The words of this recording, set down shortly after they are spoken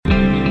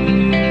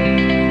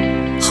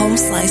Home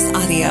Slice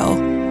Audio.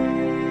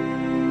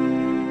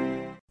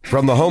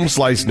 From the Home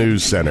Slice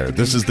News Center,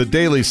 this is the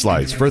Daily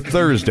Slice for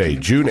Thursday,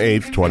 June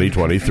 8th,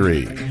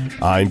 2023.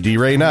 I'm D.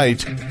 Ray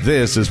Knight.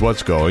 This is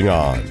what's going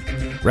on.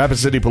 Rapid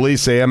City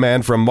Police say a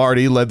man from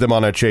Marty led them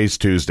on a chase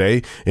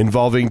Tuesday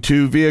involving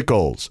two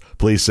vehicles.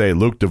 Police say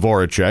Luke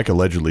Dvoracek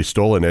allegedly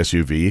stole an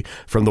SUV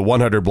from the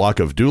 100 block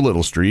of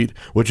Doolittle Street,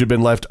 which had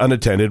been left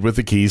unattended with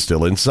the keys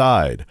still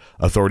inside.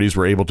 Authorities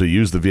were able to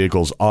use the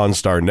vehicle's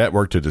OnStar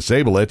network to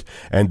disable it,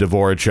 and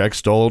Dvoracek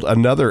stole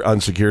another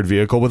unsecured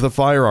vehicle with a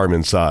firearm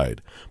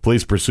inside.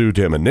 Police pursued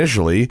him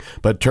initially,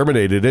 but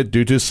terminated it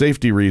due to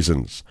safety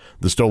reasons.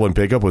 The stolen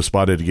pickup was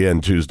spotted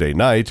again Tuesday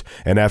night,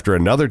 and after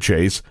another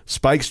chase,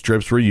 spike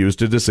strips were used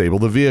to disable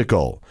the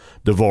vehicle.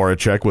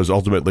 Dvoracek was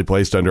ultimately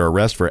placed under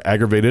arrest for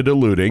aggravated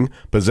eluding,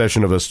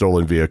 possession of a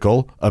stolen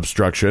vehicle,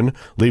 obstruction,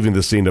 leaving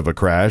the scene of a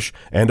crash,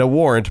 and a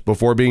warrant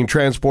before being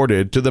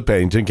transported to the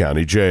Pennington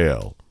County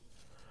Jail.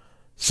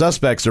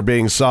 Suspects are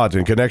being sought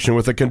in connection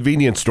with a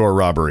convenience store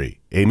robbery.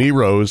 Amy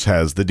Rose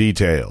has the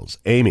details.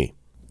 Amy.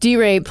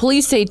 D-Ray,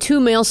 police say two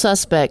male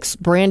suspects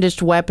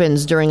brandished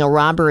weapons during a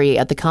robbery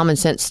at the Common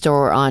Sense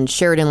store on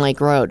Sheridan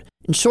Lake Road.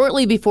 And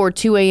shortly before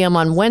 2 a.m.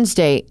 on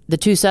Wednesday, the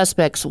two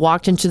suspects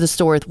walked into the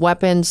store with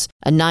weapons,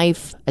 a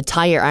knife, a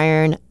tire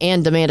iron,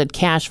 and demanded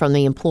cash from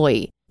the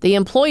employee. The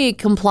employee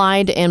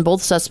complied and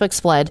both suspects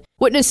fled.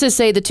 Witnesses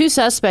say the two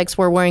suspects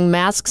were wearing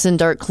masks and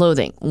dark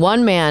clothing.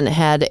 One man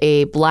had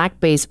a black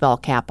baseball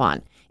cap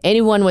on.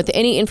 Anyone with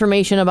any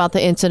information about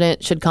the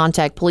incident should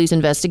contact police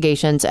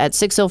investigations at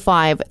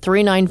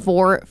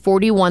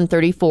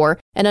 605-394-4134.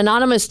 An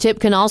anonymous tip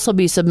can also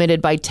be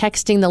submitted by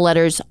texting the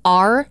letters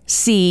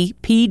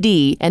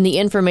RCPD and the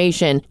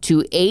information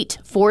to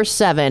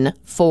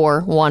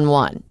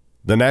 847-411.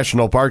 The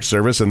National Park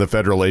Service and the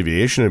Federal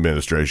Aviation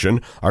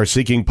Administration are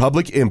seeking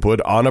public input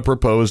on a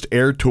proposed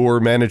air tour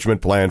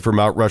management plan for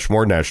Mount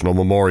Rushmore National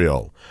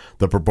Memorial.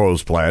 The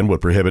proposed plan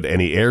would prohibit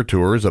any air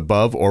tours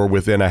above or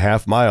within a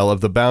half mile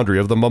of the boundary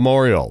of the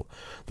memorial.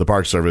 The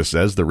Park Service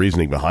says the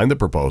reasoning behind the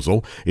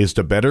proposal is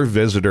to better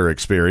visitor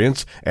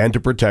experience and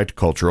to protect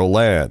cultural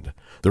land.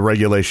 The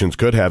regulations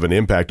could have an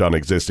impact on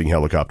existing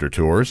helicopter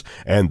tours,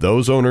 and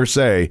those owners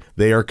say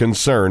they are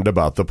concerned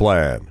about the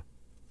plan.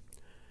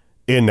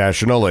 In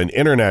national and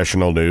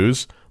international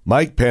news,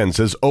 Mike Pence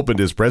has opened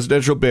his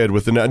presidential bid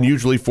with an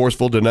unusually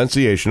forceful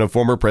denunciation of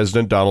former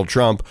President Donald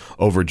Trump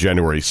over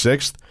January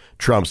 6th,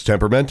 Trump's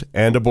temperament,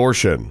 and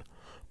abortion.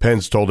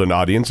 Pence told an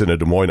audience in a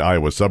Des Moines,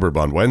 Iowa suburb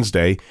on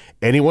Wednesday,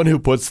 anyone who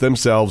puts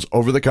themselves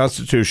over the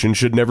Constitution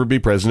should never be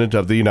president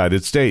of the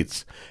United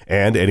States,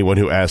 and anyone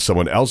who asks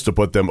someone else to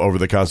put them over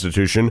the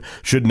Constitution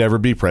should never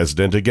be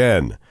president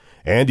again.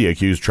 And he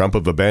accused Trump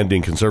of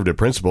abandoning conservative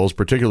principles,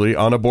 particularly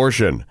on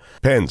abortion.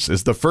 Pence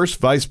is the first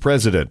vice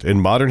president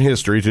in modern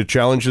history to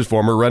challenge his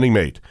former running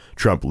mate.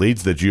 Trump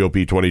leads the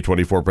GOP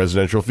 2024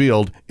 presidential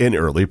field in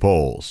early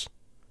polls.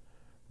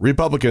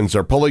 Republicans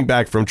are pulling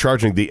back from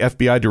charging the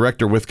FBI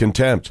director with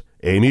contempt.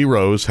 Amy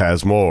Rose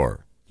has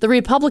more. The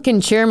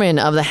Republican chairman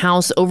of the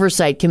House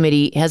Oversight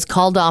Committee has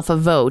called off a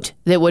vote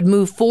that would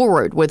move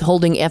forward with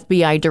holding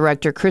FBI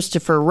Director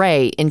Christopher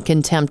Wray in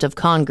contempt of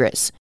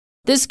Congress.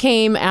 This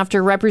came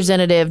after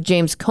Representative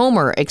James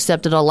Comer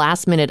accepted a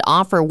last-minute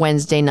offer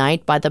Wednesday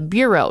night by the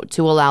Bureau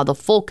to allow the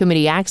full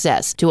committee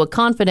access to a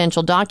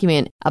confidential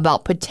document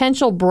about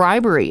potential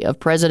bribery of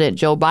President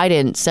Joe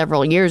Biden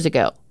several years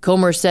ago.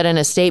 Comer said in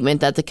a statement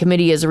that the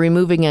committee is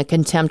removing a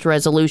contempt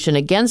resolution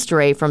against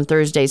Wray from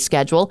Thursday's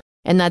schedule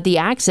and that the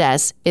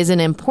access is an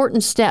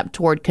important step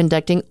toward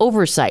conducting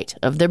oversight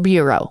of the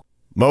Bureau.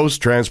 Most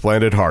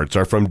transplanted hearts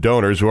are from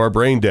donors who are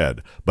brain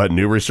dead, but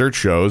new research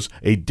shows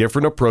a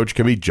different approach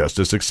can be just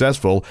as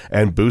successful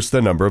and boost the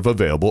number of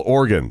available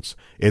organs.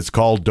 It's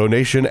called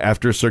donation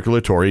after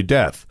circulatory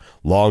death,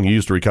 long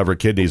used to recover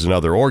kidneys and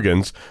other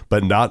organs,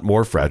 but not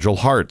more fragile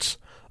hearts.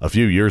 A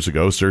few years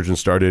ago, surgeons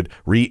started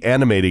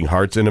reanimating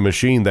hearts in a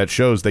machine that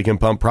shows they can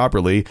pump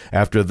properly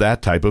after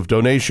that type of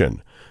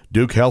donation.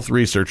 Duke Health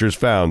researchers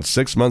found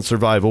 6-month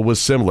survival was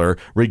similar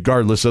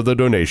regardless of the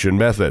donation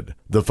method.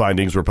 The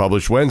findings were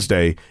published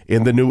Wednesday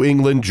in the New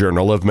England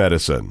Journal of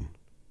Medicine.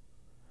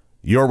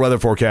 Your weather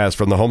forecast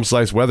from the Home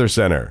Slice Weather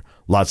Center.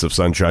 Lots of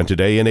sunshine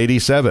today in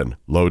 87.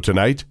 Low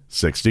tonight,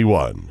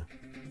 61.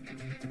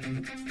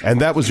 And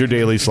that was your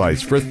Daily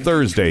Slice for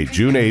Thursday,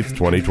 June 8th,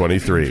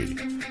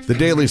 2023. The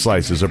Daily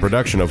Slice is a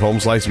production of Home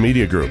Slice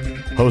Media Group,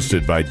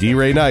 hosted by D.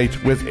 Ray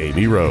Knight with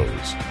Amy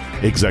Rose.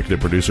 Executive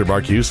producer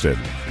Mark Houston.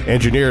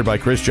 Engineered by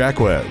Chris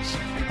Jacquez.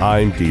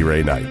 I'm D.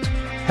 Ray Knight.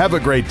 Have a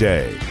great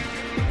day.